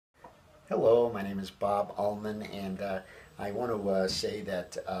Hello, my name is Bob Ullman, and I want to say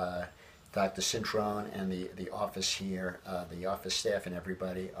that Dr. Cintron and the office here, the office staff and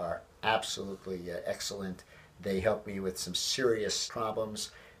everybody are absolutely excellent. They helped me with some serious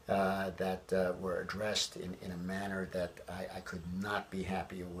problems that were addressed in a manner that I could not be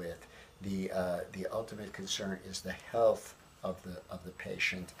happier with. The ultimate concern is the health of the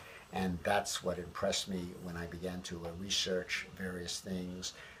patient, and that's what impressed me when I began to research various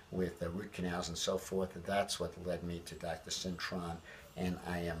things with root canals and so forth. That's what led me to Dr. Cintron, and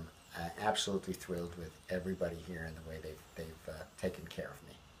I am absolutely thrilled with everybody here and the way they've taken care of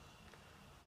me.